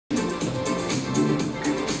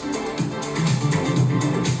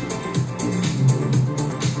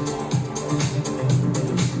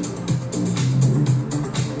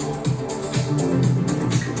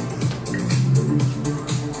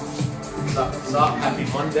What's up?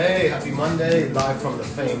 Happy Monday, live from the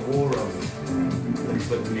Fame War Room. Let me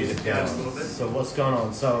put the music down. So what's going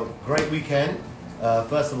on? So great weekend.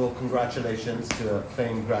 First of all, congratulations to a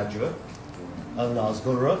Fame graduate, Elnaz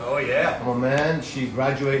Golrokh. Oh yeah. Come on, man. She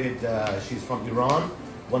graduated. She's from Iran.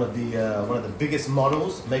 One of the biggest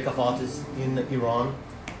models, makeup artists in Iran.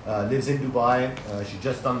 Lives in Dubai. She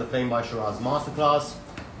just done the Fame by Sheeraz masterclass.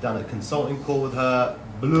 Done a consulting call with her.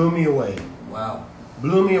 Blew me away. Wow.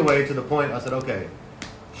 Blew me away to the point I said, okay,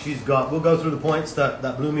 we'll go through the points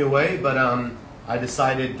that blew me away, but I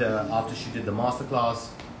decided after she did the masterclass,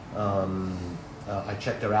 I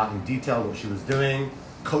checked her out in detail, what she was doing,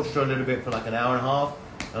 coached her a little bit for like an hour and a half,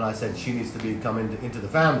 and I said she needs to be coming into the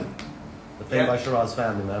family, the Fame by Sheeraz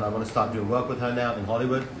family, man. I want to start doing work with her now in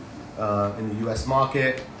Hollywood, in the US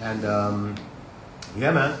market, and yeah,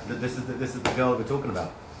 man, this is the girl we're talking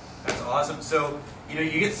about. That's awesome. So,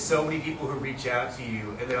 you get so many people who reach out to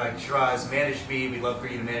you and they're like, Sheeraz, manage me. We'd love for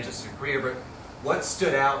you to manage us in your career. But what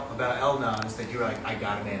stood out about Elnaz that you're like, I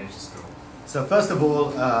got to manage this girl? So first of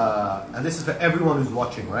all, and this is for everyone who's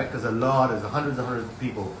watching, right? Because there's hundreds and hundreds of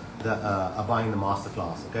people that are buying the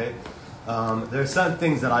masterclass, okay? There are certain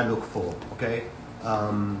things that I look for, okay?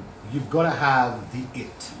 You've got to have the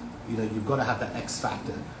it. You've got to have the X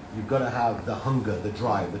factor. You've got to have the hunger, the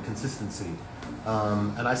drive, the consistency.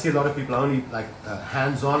 And I see a lot of people only like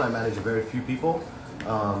hands-on. I manage a very few people,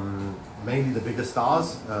 mainly the bigger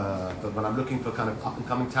stars. But when I'm looking for kind of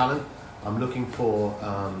up-and-coming talent, I'm looking for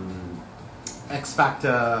X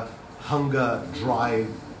factor, hunger, drive,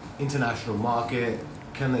 international market.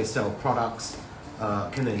 Can they sell products?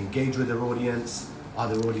 Can they engage with their audience? Are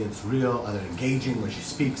their audience real? Are they engaging when she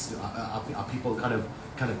speaks? Are people kind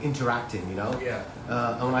of interacting? Yeah.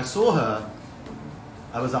 And when I saw her,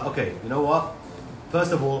 I was like, okay, you know what?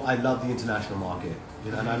 First of all, I love the international market,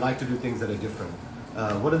 and I like to do things that are different.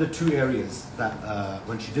 What are the two areas that,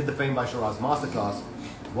 when she did the Fame by Sheeraz masterclass,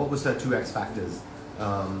 what was her two X factors?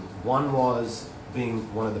 One was being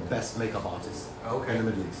one of the best makeup artists in the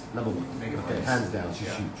Middle East, number one. Okay, hands down,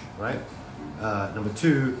 she's huge, right? Number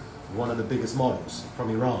two, one of the biggest models from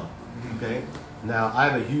Iran, okay? Now, I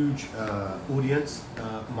have a huge audience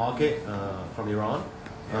market from Iran.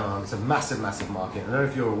 It's a massive, massive market. I don't know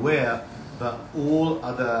if you're aware, but all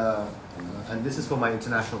other, and this is for my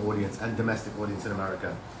international audience and domestic audience in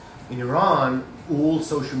America. In Iran, all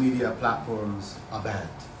social media platforms are banned.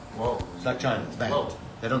 Whoa. It's like China, it's banned. Whoa.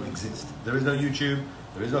 They don't exist. There is no YouTube,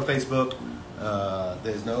 there is no Facebook,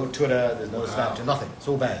 there's no Twitter, there's no Snapchat, nothing. It's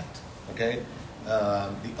all banned, okay?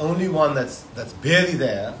 The only one that's barely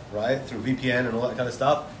there, right, through VPN and all that kind of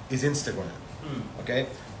stuff, is Instagram, okay?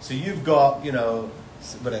 So you've got,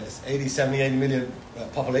 but it's 80 million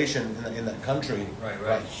population in that country,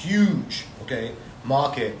 right? Huge, okay,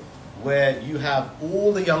 market where you have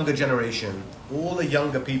all the younger generation, all the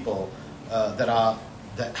younger people that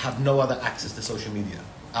have no other access to social media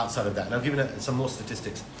outside of that. And I'll give you some more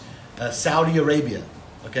statistics. Saudi Arabia,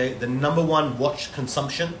 okay, the #1 watch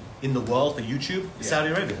consumption in the world for YouTube is Saudi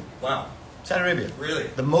Arabia. Wow. Saudi Arabia. Really?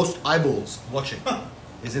 The most eyeballs watching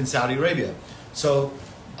is in Saudi Arabia. So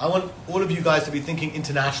I want all of you guys to be thinking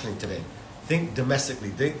internationally today. Think domestically.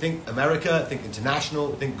 Think America, think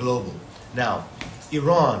international, think global. Now,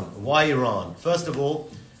 Iran. Why Iran? First of all,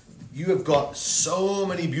 you have got so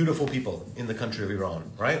many beautiful people in the country of Iran,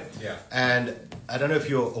 right? Yeah. And I don't know if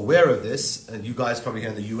you're aware of this, and you guys probably here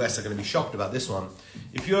in the US are going to be shocked about this one.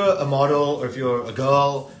 If you're a model or if you're a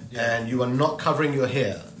girl and you are not covering your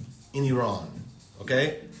hair in Iran,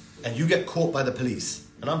 okay, and you get caught by the police,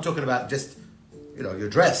 and I'm talking about just, you're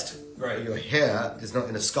dressed, right? But your hair is not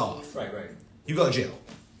in a scarf, right? You go to jail.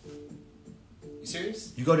 You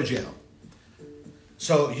serious? You go to jail.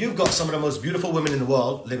 So you've got some of the most beautiful women in the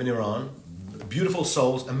world live in Iran, beautiful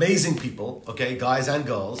souls, amazing people, okay, guys and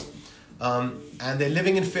girls, and they're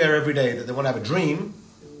living in fear every day that they want to have a dream,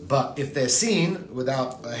 but if they're seen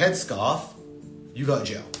without a headscarf, you go to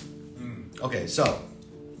jail. Okay, so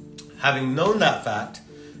having known that fact,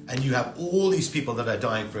 and you have all these people that are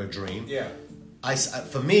dying for a dream,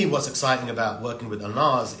 for me, what's exciting about working with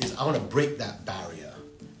Elnaz is I want to break that barrier.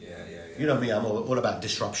 You know me, I'm all about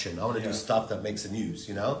disruption. I want to do stuff that makes the news,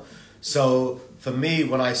 So for me,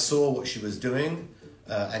 when I saw what she was doing,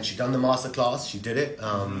 and she done the masterclass, she did it,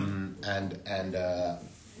 and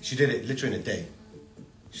she did it literally in a day.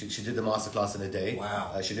 She did the masterclass in a day.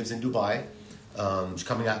 Wow. She lives in Dubai. She's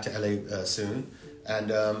coming out to LA soon.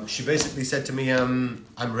 And she basically said to me, I'm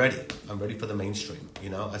ready. I'm ready for the mainstream,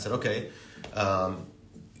 I said, okay,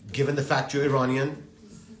 given the fact you're Iranian,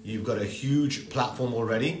 you've got a huge platform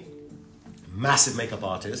already, massive makeup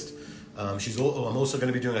artist, I'm also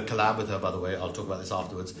going to be doing a collab with her, by the way. I'll talk about this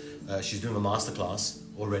afterwards. She's doing a masterclass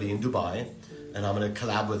already in Dubai, and I'm going to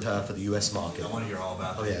collab with her for the US market. I want to hear all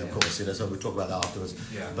about that. Oh yeah, of course. So we'll talk about that afterwards.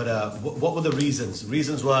 Yeah. But what were the reasons?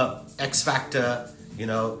 Reasons were X Factor.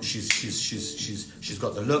 She's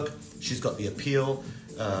got the look. She's got the appeal.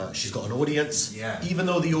 She's got an audience. Yeah. Even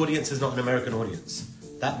though the audience is not an American audience,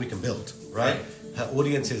 that we can build, right? Her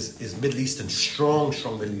audience is Middle Eastern, strong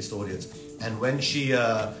Middle East audience. And when she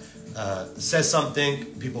says something,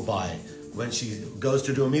 people buy. When she goes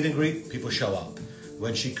to do a meet and greet, people show up.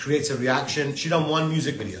 When she creates a reaction, she done one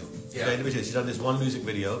music video. Yeah. Okay, let me tell you, she done this one music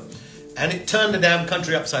video, and it turned the damn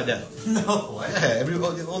country upside down. No way.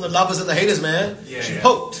 Yeah, all the lovers and the haters, man. Yeah, she yeah.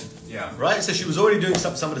 poked. Yeah. Right? So she was already doing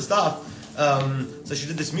some of the stuff. So she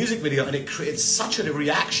did this music video, and it created such a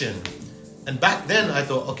reaction. And back then, I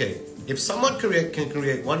thought, okay, if someone can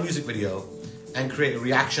create one music video and create a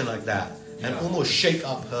reaction like that, and almost shake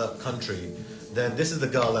up her country, then this is the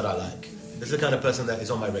girl that I like. This is the kind of person that is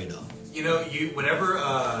on my radar.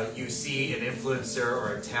 Whenever you see an influencer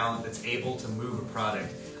or a talent that's able to move a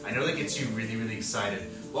product, I know that gets you really, really excited.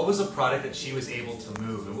 What was a product that she was able to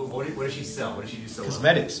move? And what does she sell? What does she do so well?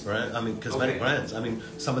 Cosmetics, right? I mean, cosmetic brands. I mean,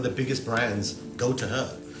 some of the biggest brands go to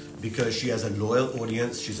her because she has a loyal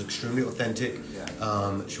audience. She's extremely authentic. Yeah.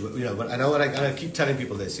 I keep telling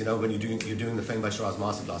people this. When you're doing the Fame by Sheeraz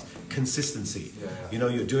masterclass, consistency. Yeah.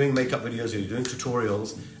 You're doing makeup videos, you're doing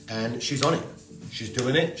tutorials, and she's on it. She's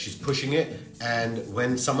doing it, she's pushing it, and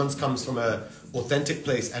when someone comes from a authentic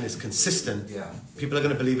place and is consistent, people are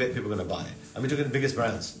going to believe it, people are going to buy it. I mean, look at the biggest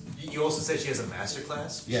brands. You also said she has a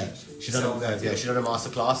masterclass? Yeah, she done a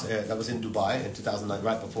masterclass. That was in Dubai in 2009,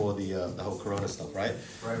 right before the whole Corona stuff, right?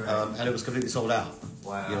 Right. And it was completely sold out.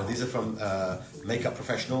 Wow. These are from makeup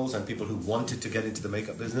professionals and people who wanted to get into the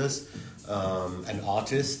makeup business. An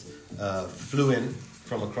artist flew in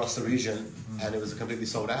from across the region, and it was completely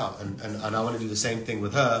sold out. And I want to do the same thing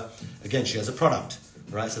with her. Again, she has a product,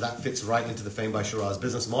 right? So that fits right into the Fame by Sheeraz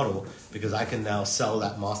business model, because I can now sell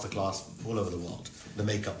that masterclass all over the world, the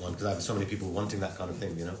makeup one, because I have so many people wanting that kind of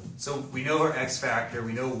thing, So we know her X factor,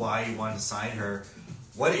 we know why you wanted to sign her.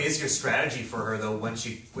 What is your strategy for her though when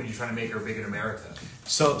you're trying to make her big in America?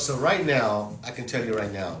 So right now, I can tell you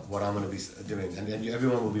right now what I'm going to be doing, and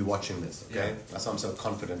everyone will be watching this. Okay, that's why I'm so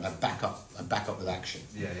confident. I back up with action.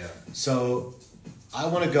 Yeah. So I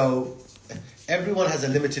want to go. Everyone has a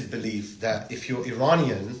limited belief that if you're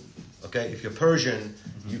Iranian, okay, if you're Persian,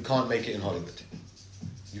 you can't make it in Hollywood.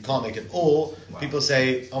 You can't make it. Or people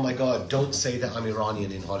say, "Oh my God, don't say that I'm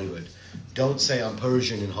Iranian in Hollywood. Don't say I'm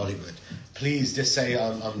Persian in Hollywood. Please just say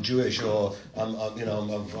I'm Jewish, or I'm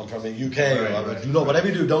from the UK, or whatever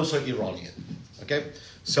you do, don't say Iranian." Okay?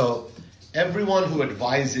 So everyone who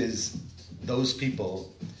advises those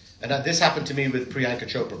people, and this happened to me with Priyanka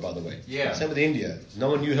Chopra, by the way. Yeah. Same with India. No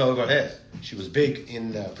one knew her over here. She was big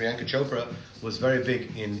in Priyanka Chopra was very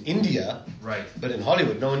big in India, right? But in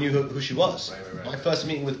Hollywood, no one knew who she was. Right. My first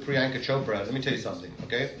meeting with Priyanka Chopra. Let me tell you something.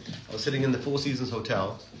 Okay, I was sitting in the Four Seasons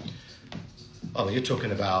Hotel. Oh, you're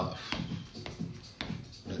talking about.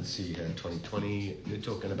 Let's see here, 2020, you're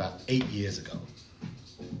talking about 8 years ago.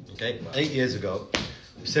 Okay, 8 years ago,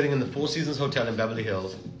 we're sitting in the Four Seasons Hotel in Beverly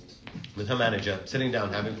Hills with her manager, sitting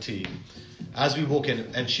down having tea. As we walk in,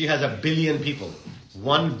 and she has 1 billion people,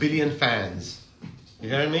 1 billion fans. You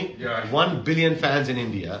hearing me? Yeah. 1 billion fans in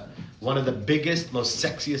India, one of the biggest, most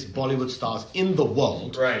sexiest Bollywood stars in the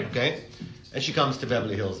world. Right. Okay, and she comes to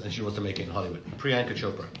Beverly Hills and she wants to make it in Hollywood. Priyanka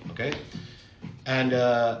Chopra. Okay, and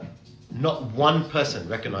not one person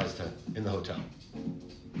recognized her in the hotel.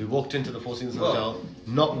 We walked into the Four Seasons Hotel.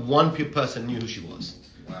 Not one person knew who she was.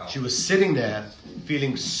 Wow. She was sitting there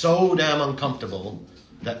feeling so damn uncomfortable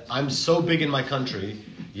that I'm so big in my country,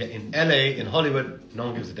 yet in LA, in Hollywood, no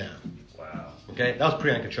one gives a damn. Wow. Okay, that was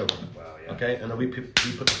Priyanka Chopra. Wow, yeah. Okay, and then we put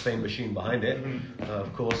the Fame machine behind it.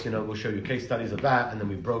 Of course, we'll show you case studies of that, and then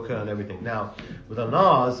we broke her and everything. Now, with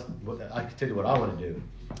Elnaz, I can tell you what I want to do.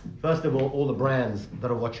 First of all the brands that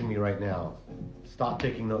are watching me right now, start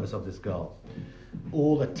taking notice of this girl.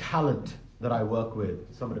 All the talent that I work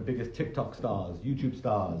with, some of the biggest TikTok stars, YouTube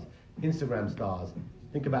stars, Instagram stars,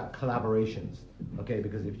 think about collaborations, okay?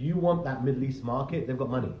 Because if you want that Middle East market, they've got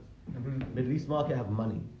money. Middle East market have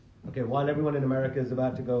money. Okay, while everyone in America is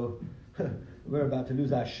about to go, we're about to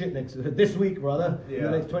lose our shit this week, brother. In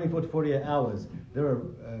the next 24 to 48 hours. There are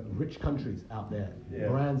rich countries out there,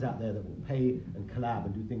 brands out there that will pay and collab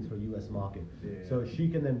and do things for a US market. So she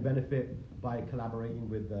can then benefit by collaborating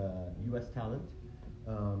with US talent,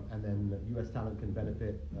 and then US talent can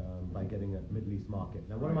benefit by getting a Middle East market.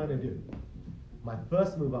 Now, what am I going to do? My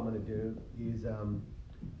first move I'm going to do is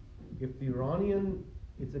if the Iranian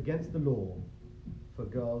it's against the law for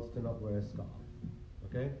girls to not wear a scarf.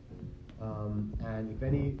 Okay. And if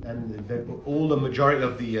any, all the majority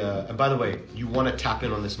of the, and by the way, you want to tap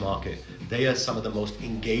in on this market. They are some of the most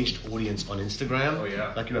engaged audience on Instagram. Oh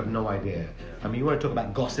yeah. Like you have no idea. I mean, you want to talk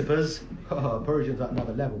about gossipers? Persians at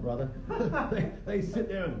another level, brother. they sit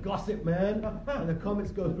there and gossip, man, and the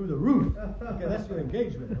comments go through the roof. Okay, that's your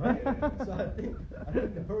engagement, right? So I think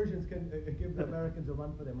the Persians can give the Americans a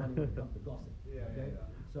run for their money when it comes to gossip. Okay.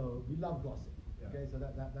 So we love gossip. Okay, so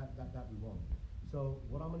that we want. So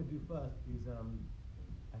what I'm going to do first is,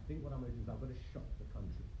 I think what I'm going to do is I've got to shock the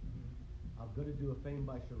country. I've got to do a Fame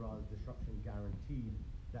by Sheeraz disruption guaranteed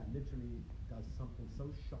that literally does something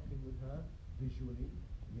so shocking with her visually.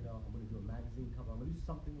 You know, I'm going to do a magazine cover. I'm going to do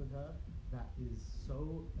something with her that is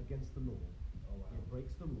so against the law. Oh, wow. It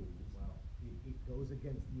breaks the rules. Wow. It goes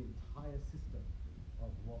against the entire system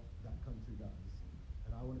of what that country does.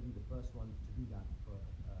 And I want to be the first one to do that for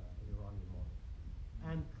an Iranian model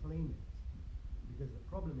and claim it. Because the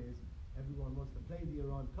problem is, everyone wants to play the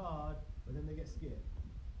Iran card, but then they get scared.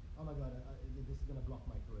 Oh my God, this is going to block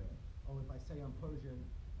my career. Oh, if I say I'm Persian,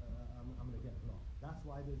 I'm going to get blocked. That's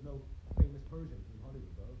why there's no famous Persians in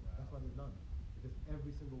Hollywood, bro. Wow. That's why there's none. Because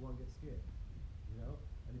every single one gets scared. You know?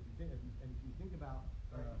 And if you think about...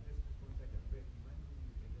 just 1 second. Rick, you mind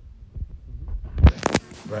moving your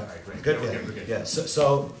Right. Good. Yeah.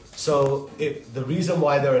 So the reason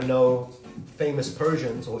why there are no famous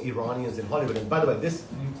Persians or Iranians in Hollywood, and by the way,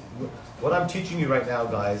 what I'm teaching you right now,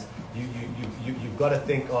 guys, you've got to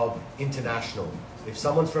think of international. If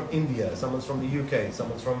someone's from India, someone's from the UK,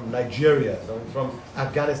 someone's from Nigeria, someone's from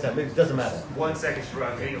Afghanistan, it doesn't matter. 1 second,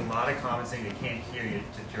 Sheeraz. I'm getting a lot of comments saying they can't hear you.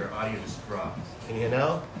 That your audio just dropped. Can you hear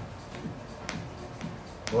now?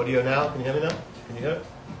 Audio now? Can you hear me now? Can you hear it?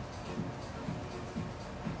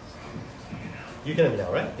 You can hear me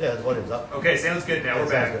now, right? Yeah, the volume's up. Okay, sounds good now. We're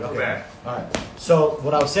back. Okay. We're back. All right. So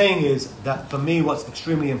what I was saying is that for me, what's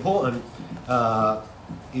extremely important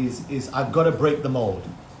is I've got to break the mold.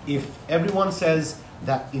 If everyone says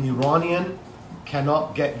that an Iranian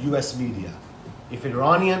cannot get US media, if an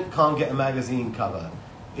Iranian can't get a magazine cover,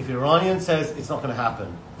 if an Iranian says it's not going to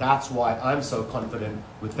happen, that's why I'm so confident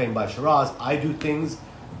with Fame by Sheeraz. I do things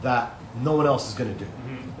that no one else is going to do.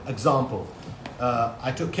 Example,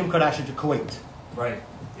 I took Kim Kardashian to Kuwait. Right.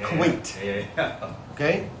 Kuwait. Yeah.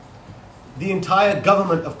 Okay? The entire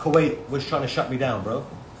government of Kuwait was trying to shut me down, bro.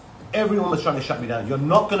 Everyone was trying to shut me down. You're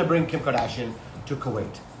not going to bring Kim Kardashian to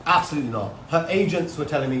Kuwait. Absolutely not. Her agents were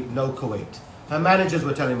telling me no Kuwait. Her managers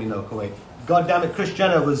were telling me no Kuwait. God damn it, Kris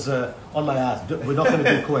Jenner was on my ass. We're not going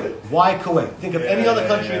to do Kuwait. Why Kuwait? Think of any other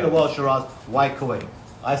country in the world, Sheeraz. Why Kuwait?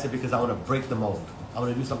 I said because I want to break the mold. I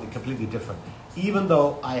want to do something completely different. Even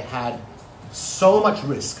though I had so much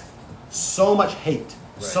risk, so much hate,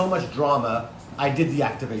 so much drama, I did the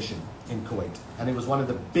activation in Kuwait. And it was one of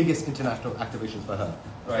the biggest international activations for her.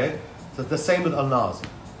 Okay? Right. So the same with Elnaz.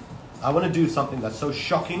 I want to do something that's so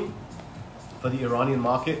shocking for the Iranian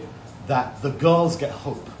market that the girls get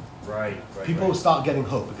hope. Right. People start getting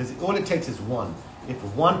hope because all it takes is one. If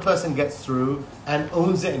one person gets through and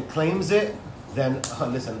owns it and claims it, then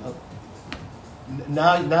listen,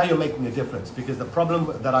 now you're making a difference. Because the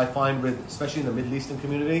problem that I find with, especially in the Middle Eastern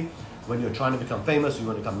community, when you're trying to become famous, you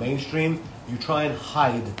want to become mainstream, you try and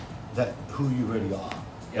hide that who you really are.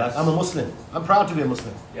 Yes. Like, I'm a Muslim. I'm proud to be a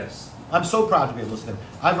Muslim. Yes. I'm so proud to be a Muslim.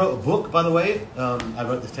 I wrote a book, by the way. I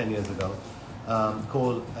wrote this 10 years ago.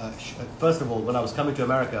 Called, first of all, when I was coming to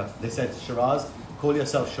America, they said, Sheeraz, call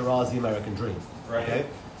yourself Sheeraz the American Dream. Right. Okay?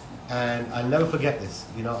 And I'll never forget this.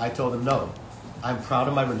 You know, I told them, no, I'm proud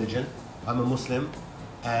of my religion. I'm a Muslim.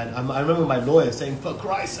 And I remember my lawyer saying, for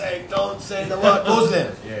Christ's sake, don't say the word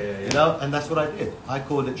Muslim. You know, and that's what I did. I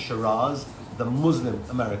called it Sheeraz the Muslim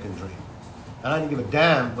American Dream. And I didn't give a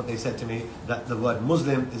damn what they said to me, that the word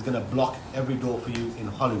Muslim is going to block every door for you in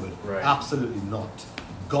Hollywood. Right. Absolutely not.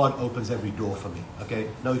 God opens every door for me, okay?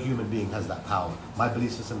 No human being has that power. My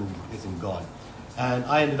belief system is in God. And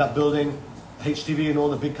I ended up building HTV and all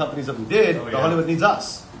the big companies that we did. Hollywood needs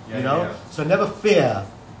us, you know? So never fear,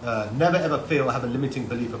 never ever fear or have a limiting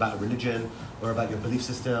belief about religion or about your belief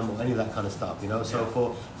system or any of that kind of stuff, you know? So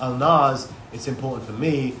for Elnaz, it's important for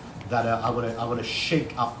me that I want to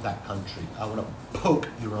shake up that country. I want to poke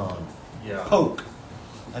Iran. Poke.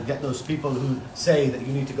 And get those people who say that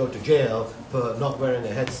you need to go to jail for not wearing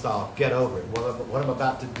a headscarf. Get over it. What I'm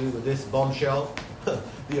about to do with this bombshell, the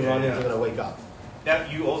Iranians are going to wake up. Now,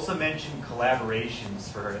 you also mentioned collaborations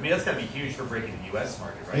for her. I mean, that's got to be huge for breaking the U.S.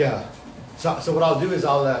 market, right? Yeah. So what I'll do is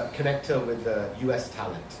I'll connect her with U.S.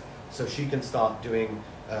 talent. So she can start doing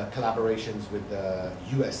collaborations with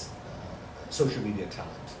U.S. social media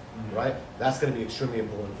talent. right? That's going to be extremely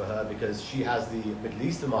important for her because she has the Middle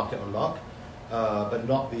Eastern market on lock, but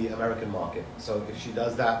not the American market. So if she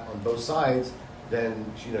does that on both sides, then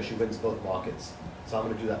she wins both markets. So I'm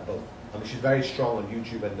going to do that both. I mean, she's very strong on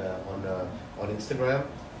YouTube and on Instagram.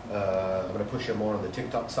 I'm going to push her more on the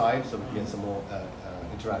TikTok side so we can get some more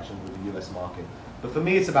interaction with the US market. But for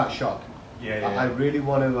me, it's about shock. I really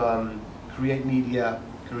want to create media,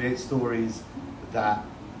 create stories that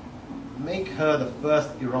make her the first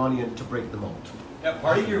Iranian to break the mold. Yeah,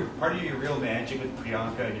 part of your real magic with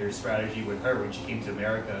Priyanka and your strategy with her when she came to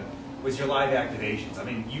America was your live activations. I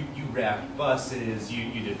mean, you wrapped buses,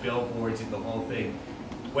 you did billboards, you did the whole thing.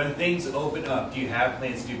 When things open up, do you have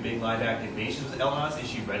plans to do big live activations with Elnaz? Is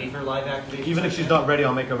she ready for live activations? Even if she's not ready,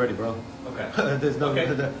 I'll make her ready, bro. Okay. There's no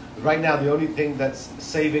right now. The only thing that's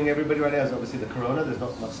saving everybody right now is obviously the corona. There's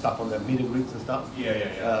not much stuff on the meet and greets and stuff.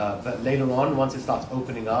 But later on, once it starts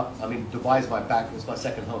opening up, I mean, Dubai is my back. It's my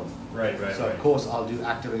second home. Right. So of course I'll do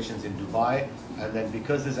activations in Dubai, and then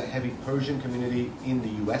because there's a heavy Persian community in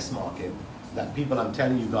the US market, that people, I'm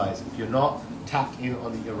telling you guys, if you're not tapped in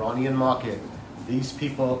on the Iranian market, these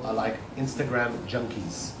people are like Instagram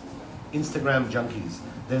junkies. Instagram junkies.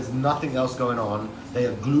 There's nothing else going on. They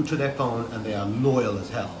are glued to their phone and they are loyal as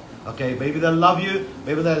hell. Okay, maybe they'll love you,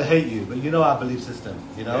 maybe they'll hate you, but you know our belief system.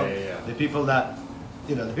 The people that,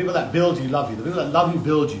 the people that build you love you. The people that love you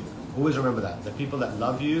build you. Always remember that. The people that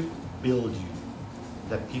love you build you.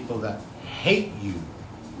 The people that hate you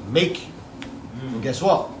make you. And guess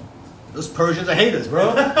what? Those Persians are haters,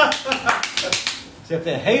 bro. So if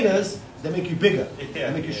they're haters, they make you bigger.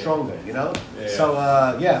 They make you stronger, So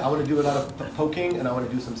I want to do a lot of poking, and I want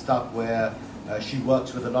to do some stuff where she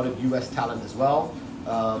works with a lot of US talent as well.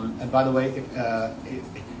 And by the way,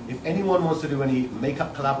 if anyone wants to do any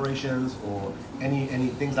makeup collaborations or any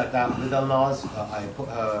things like that with Elnaz, I put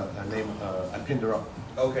her name, I pinned her up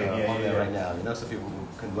on there right now, so people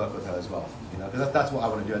can work with her as well, because that's what I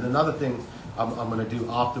want to do. And another thing I'm going to do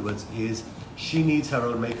afterwards is she needs her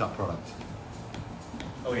own makeup product.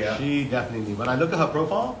 Oh yeah. She definitely needs. When I look at her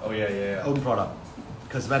profile, own product,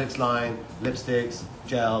 cosmetics line, lipsticks,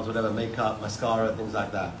 gels, whatever, makeup, mascara, things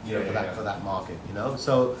like that. For that market.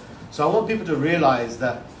 So I want people to realize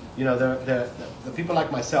that the people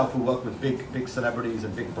like myself who work with big celebrities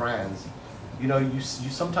and big brands. You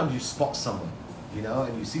sometimes you spot someone,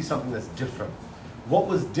 and you see something that's different. What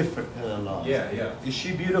was different in Elnaz? Is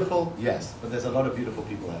she beautiful? Yes, but there's a lot of beautiful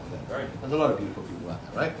people out there. Right. There's a lot of beautiful people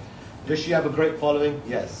out there, right? Does she have a great following?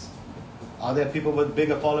 Yes. Are there people with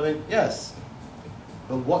bigger following? Yes.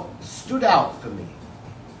 But what stood out for me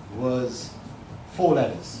was 4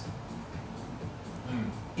 letters.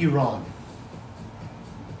 Iran.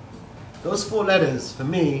 Those 4 letters, for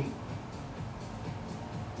me,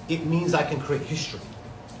 it means I can create history.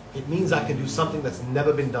 It means I can do something that's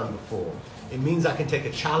never been done before. It means I can take a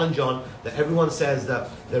challenge on that everyone says that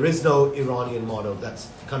there is no Iranian model that's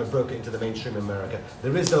kind of broken into the mainstream America.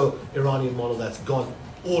 There is no Iranian model that's gone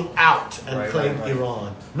all out and claimed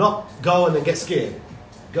Iran. Not go and then get scared.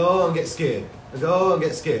 Go and get scared. Go and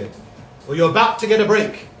get scared. Or you're about to get a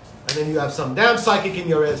break. And then you have some damn psychic in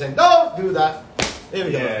your ear saying, don't do that. There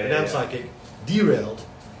we go. The damn psychic. Derailed.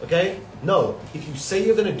 Okay? No. If you say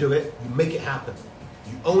you're going to do it, you make it happen.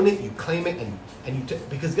 You own it, you claim it,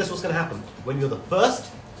 because guess what's going to happen? When you're the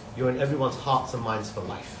first, you're in everyone's hearts and minds for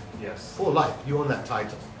life. Yes. For life. You own that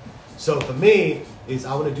title. So for me, is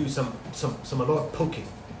I want to do a lot of poking.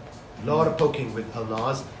 A lot of poking with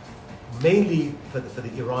Elnaz, mainly for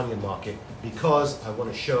the Iranian market, because I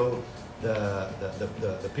want to show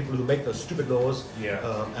the people who make those stupid laws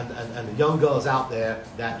and the young girls out there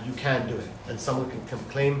that you can do it. And someone can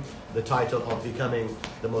claim the title of becoming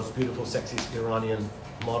the most beautiful, sexiest Iranian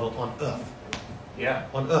model on earth. Yeah.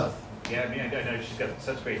 On earth. Yeah, I mean, I know she's got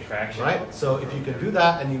such great traction. Right? So if you can do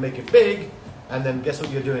that and you make it big, and then guess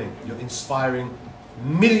what you're doing? You're inspiring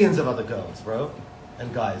millions of other girls, bro,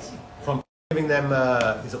 and guys. From giving them,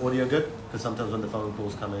 is the audio good? Because sometimes when the phone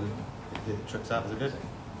calls come in, it trips out. Is it good?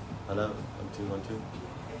 Hello? 1, 2, 1, 2.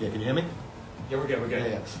 Yeah, can you hear me? Yeah, we're good,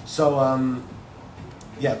 Yeah. So,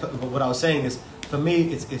 what I was saying is, for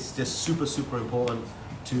me, it's just super important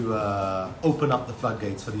to open up the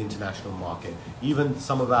floodgates for the international market. Even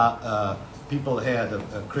some of our people here,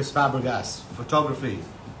 Chris Fabregas, photography,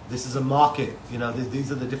 this is a market,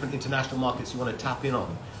 these are the different international markets you want to tap in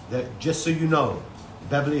on. Just so you know,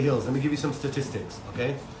 Beverly Hills, let me give you some statistics,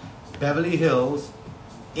 okay? Beverly Hills,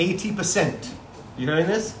 80%, you hearing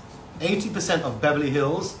this? 80% of Beverly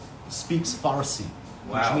Hills speaks Farsi,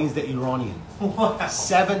 which means they're Iranian. Wow.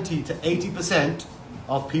 70 to 80%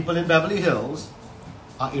 of people in Beverly Hills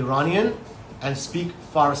are Iranian and speak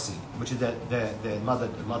Farsi, which is their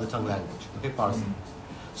mother tongue language. Okay, Farsi.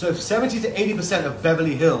 So if 70 to 80% of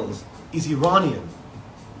Beverly Hills is Iranian,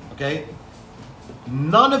 okay,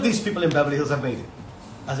 none of these people in Beverly Hills have made it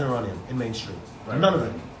as an Iranian in mainstream. Right, None of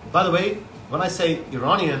them. By the way, when I say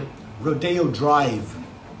Iranian, Rodeo Drive,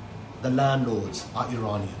 the landlords are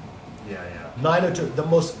Iranian. Yeah, yeah. 902, the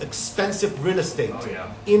most expensive real estate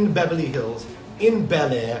in Beverly Hills, in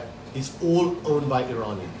Bel Air, is all owned by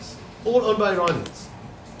Iranians. All owned by Iranians.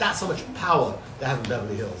 That's how much power they have in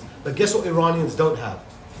Beverly Hills. But guess what Iranians don't have?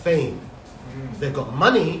 Fame. They've got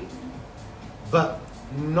money, but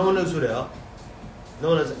no one knows who they are. No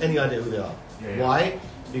one has any idea who they are. Yeah. Why?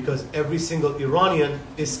 Because every single Iranian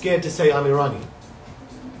is scared to say, I'm Iranian.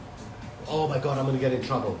 Oh my God, I'm going to get in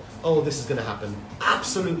trouble. Oh, this is going to happen.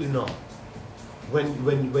 Absolutely not.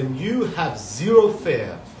 When you have zero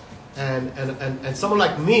fear, and someone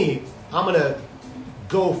like me, I'm going to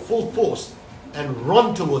go full force and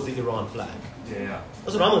run towards the Iran flag. Yeah.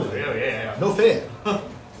 That's what I'm going to do. Yeah. No fear.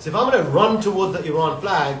 So if I'm going to run towards the Iran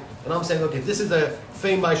flag, and I'm saying, okay, this is a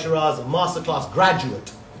Fame by Sheeraz masterclass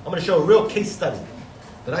graduate. I'm going to show a real case study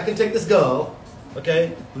that I can take this girl,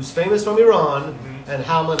 okay, who's famous from Iran, and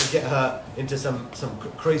how I'm going to get her into some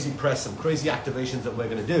crazy press, some crazy activations that we're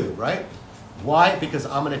going to do, right? Why? Because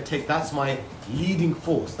I'm going to take, that's my leading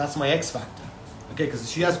force, that's my X factor, okay? Because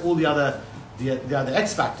she has all the other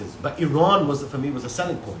X factors, but Iran was, for me, was a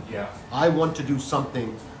selling point. Yeah. I want to do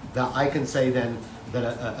something that I can say then that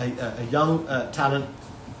a young talent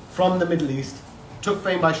from the Middle East took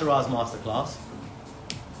Fame by Sheeraz masterclass.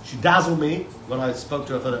 She dazzled me when I spoke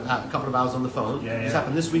to her for a couple of hours on the phone. This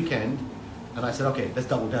happened this weekend, and I said, okay, let's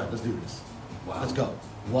double down, let's do this. Wow. Let's go.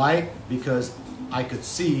 Why? Because I could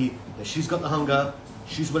see that she's got the hunger,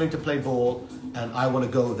 she's willing to play ball, and I want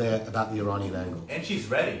to go there about the Iranian angle. And she's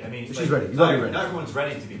ready. I mean, she's ready. You gotta be ready. Not everyone's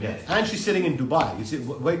ready to be ready. And she's sitting in Dubai. You see,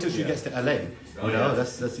 wait till she gets to LA. You know,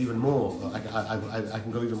 that's even more. I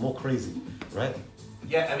can go even more crazy, right?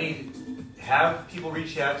 Yeah, I mean, have people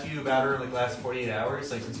reach out to you about her like last 48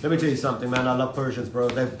 hours? Like, let me tell you something, man. I love Persians, bro.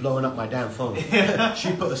 They're blowing up my damn phone.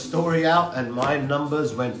 She put a story out, and my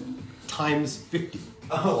numbers went times 50.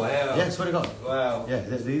 Oh wow! Yeah, swear to God. Wow. Yeah,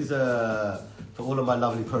 these for all of my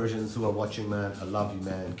lovely Persians who are watching, man. I love you,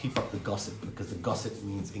 man. Keep up the gossip, because the gossip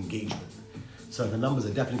means engagement. So the numbers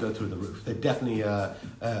are definitely go through the roof. They're definitely a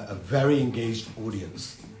very engaged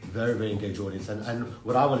audience. Very, very engaged audience. And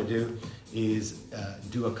what I want to do is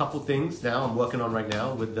do a couple things now. I'm working on right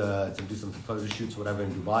now with to do some photo shoots, whatever,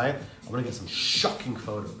 in Dubai. I want to get some shocking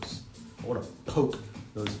photos. I want to poke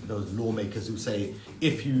those lawmakers who say,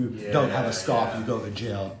 if you don't have a scarf, you go to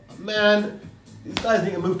jail. Man, these guys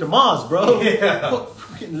need to move to Mars, bro. What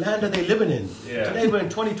fucking land are they living in? Today we're in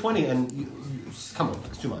 2020, and come on,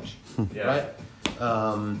 it's too much, right?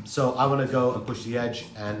 So I want to go and push the edge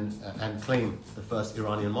and claim the first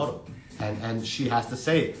Iranian model, and she has to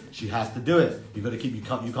say it. She has to do it. You got to keep. You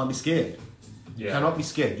can't be scared. You cannot be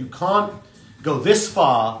scared. You can't go this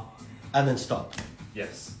far and then stop.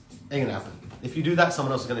 Yes. Ain't gonna happen. If you do that,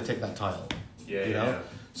 someone else is gonna take that title. You know.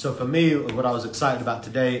 So for me, what I was excited about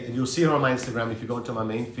today, and you'll see her on my Instagram if you go into my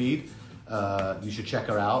main feed. You should check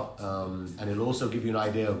her out, and it'll also give you an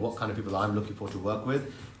idea of what kind of people I'm looking for to work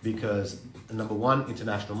with, because number one,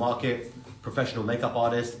 international market, professional makeup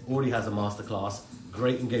artist, already has a masterclass,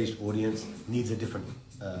 great engaged audience, needs a different,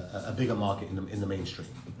 a bigger market in the mainstream,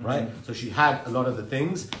 right? So she had a lot of the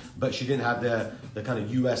things, but she didn't have the kind of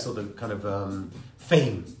US or the kind of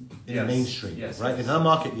fame in the mainstream, right? In her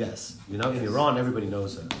market, yes. You know, in Iran, everybody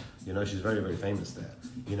knows her. You know, she's very, very famous there,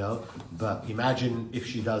 you know? But imagine if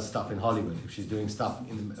she does stuff in Hollywood, if she's doing stuff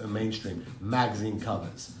in the mainstream, magazine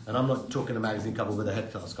covers. And I'm not talking a magazine cover with a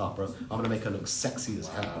head scarf, bro. I'm going to make her look sexy as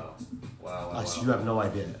hell. Wow. You have no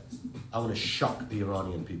idea. I want to shock the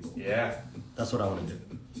Iranian people. Yeah. That's what I want to do.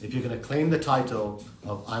 If you're going to claim the title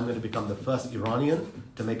of I'm going to become the first Iranian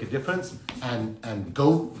to make a difference and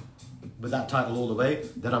go with that title all the way,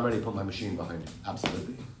 then I'm ready to put my machine behind it.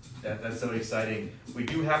 Absolutely. That's so exciting. We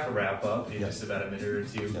do have to wrap up in just about a minute or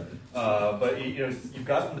two. But you know, you've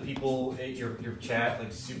gotten the people at your chat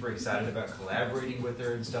like super excited about collaborating with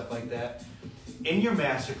her and stuff like that. In your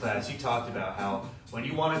masterclass, you talked about how when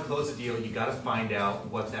you want to close a deal, you got to find out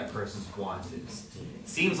what that person's want is. It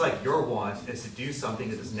seems like your want is to do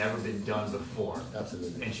something that has never been done before.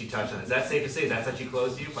 Absolutely. And she touched on it. Is that safe to say that's how she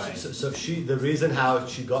closed you? So the reason how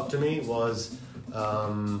she got to me was,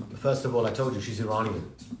 first of all, I told you she's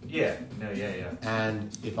Iranian. Yeah.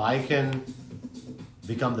 And if I can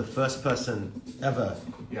become the first person ever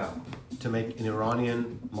to make an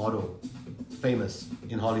Iranian model famous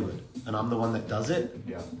in Hollywood, and I'm the one that does it,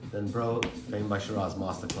 then bro, Fame by Sheeraz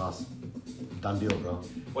masterclass, done deal, bro.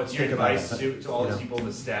 What's your Think about advice it, to all these people in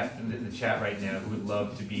the staff in the chat right now who would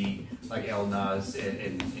love to be like Elnaz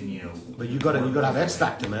and you know? But you gotta have X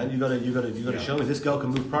factor, man. You gotta show me this girl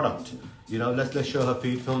can move product. You know, let's show her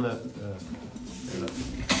feed. Film the.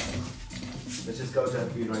 Let's just go to her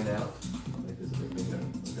feed right now. I'll make this a bit bigger.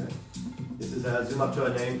 Okay. This is her. Zoom up to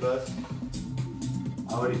her name first.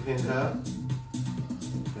 I already pinned her.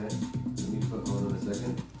 Okay. Let me put hold on a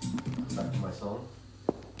second. Back to my song.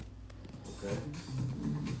 Okay.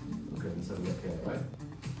 Okay, let's have a look here, right?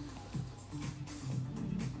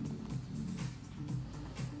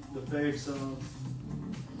 The fave song.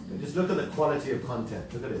 Okay, just look at the quality of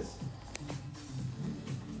content. Look at this.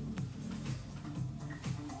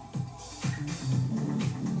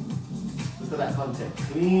 Look at that content.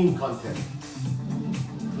 Clean content.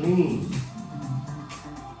 Clean.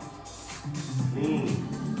 Clean.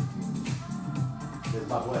 There's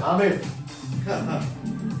my boy Hamid.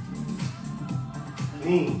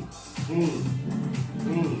 Clean, clean,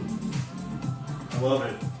 clean. I love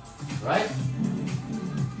it. Right?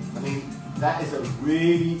 I mean, that is a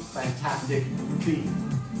really fantastic feed.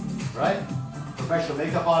 Right? Professional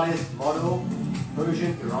makeup artist, model,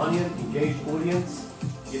 Persian, Iranian, engaged audience,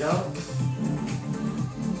 you know?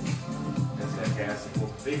 That's fantastic.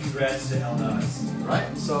 Well, big congrats to Elnaz.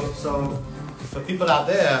 Right? So for people out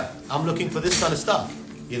there, I'm looking for this kind of stuff,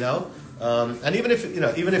 you know? And even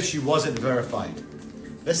if she wasn't verified,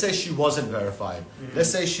 let's say she wasn't verified, let's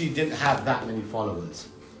say she didn't have that many followers,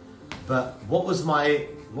 but what was my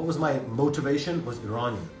motivation was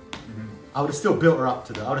Iranian. I would have still built her up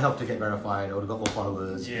to that. I would have helped her get verified. I would have got more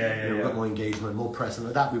followers. Got more engagement, more press, and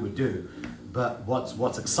that we would do. But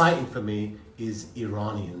what's exciting for me is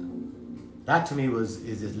Iranian. That to me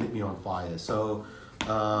is lit me on fire. So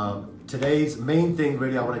today's main thing,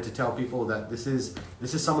 really, I wanted to tell people that this is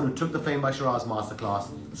someone who took the Fame by Sheeraz masterclass,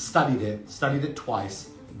 studied it twice,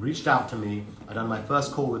 reached out to me. I done my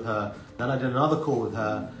first call with her, then I did another call with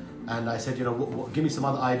her, and I said, you know, give me some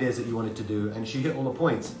other ideas that you wanted to do, and she hit all the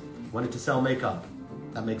points. Wanted to sell makeup,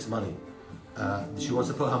 that makes money. She wants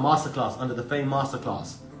to put her masterclass under the Fame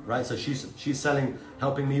masterclass, right? So she's selling,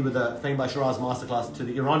 helping me with the Fame by Sheeraz masterclass to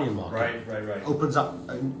the Iranian market. Right. Opens up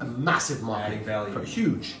a massive market. Adding value.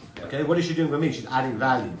 Huge. Okay, what is she doing for me? She's adding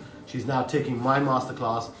value. She's now taking my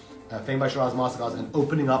masterclass, Fame by Sheeraz masterclass, and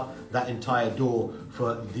opening up that entire door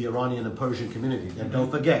for the Iranian and Persian community. And don't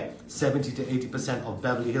forget, 70 to 80% of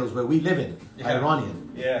Beverly Hills, where we live in, are Iranian.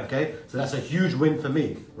 Yeah. Okay, so that's a huge win for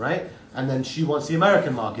me, right? And then she wants the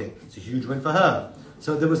American market. It's a huge win for her.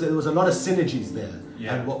 So there was a lot of synergies there.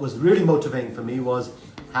 Yeah. And what was really motivating for me was,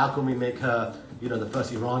 how can we make her, you know, the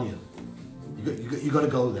first Iranian? You got to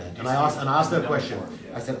go there. And I asked her a question.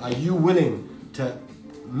 I said, are you willing to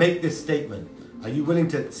make this statement? Are you willing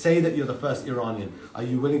to say that you're the first Iranian? Are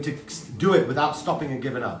you willing to do it without stopping and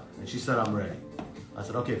giving up? And she said, I'm ready. I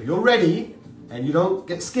said, okay, if you're ready and you don't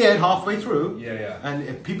get scared halfway through, and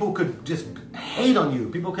if people could just hate on you,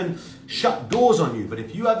 people can shut doors on you, but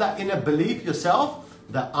if you have that inner belief yourself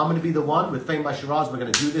that I'm going to be the one with Fame by Sheeraz, we're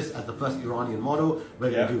going to do this as the first Iranian model,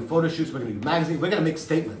 we're going to do photo shoots, we're going to do magazines, we're going to make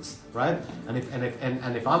statements, right? And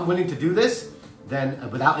if I'm willing to do this, then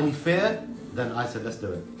without any fear, then I said, let's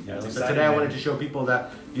do it. So today I wanted to show people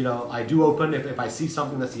that, you know, I do open, if I see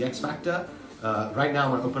something that's the X factor. Right now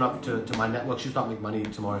I'm going to open up to my network. She'll start making money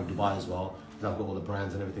tomorrow in Dubai as well, because I've got all the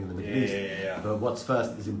brands and everything in the Middle East. But what's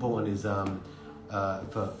first is important is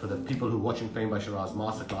for the people who are watching Fame by Sheeraz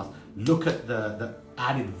Masterclass, look at the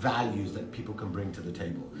added values that people can bring to the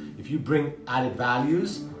table. If you bring added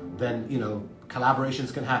values, then, you know,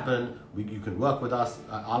 collaborations can happen. You can work with us.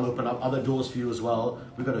 I'll open up other doors for you as well.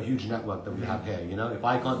 We've got a huge network that we have here. You know, if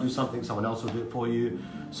I can't do something, someone else will do it for you.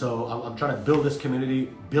 So I'm trying to build this community,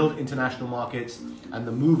 build international markets. And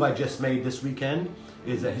the move I just made this weekend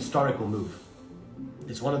is a historical move.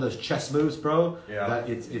 It's one of those chess moves, bro, that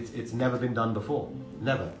it's never been done before.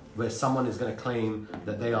 Never. Where someone is going to claim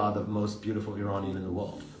that they are the most beautiful Iranian in the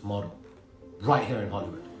world, model. Right here in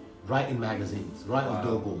Hollywood. Right in magazines. Right on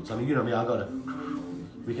billboards. I mean, you know me,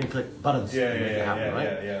 we can click buttons to make it happen,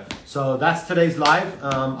 right? So that's today's live.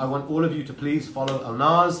 I want all of you to please follow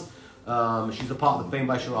Elnaz. She's a part of the Fame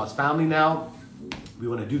by Sheeraz family now. We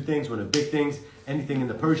want to do things, we want to do big things. Anything in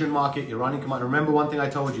the Persian market, Iranian market. Remember one thing I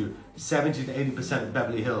told you, 70 to 80% of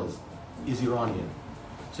Beverly Hills is Iranian.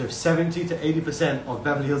 So if 70 to 80% of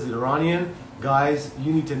Beverly Hills is Iranian, guys,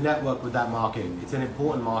 you need to network with that market. It's an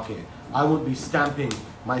important market. I wouldn't be stamping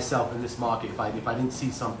myself in this market if I didn't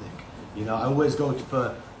see something. You know, I always go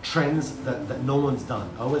for trends that no one's done.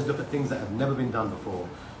 I always look at things that have never been done before.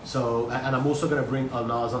 So, and I'm also going to bring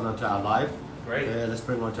Elnaz onto our live. Great. Let's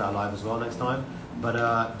bring him onto our live as well next time.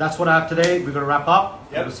 But that's what I have today. We're going to wrap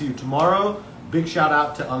up. Yep. We'll see you tomorrow. Big shout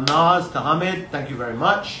out to Elnaz, to Hamid. Thank you very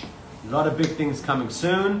much. A lot of big things coming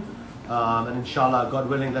soon. And inshallah, God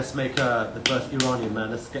willing, let's make her the first Iranian,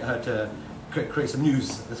 man. Let's get her to create some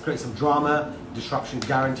news. Let's create some drama. Disruption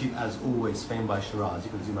guaranteed as always. Fame by Sheeraz. You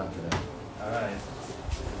can zoom out today. All right.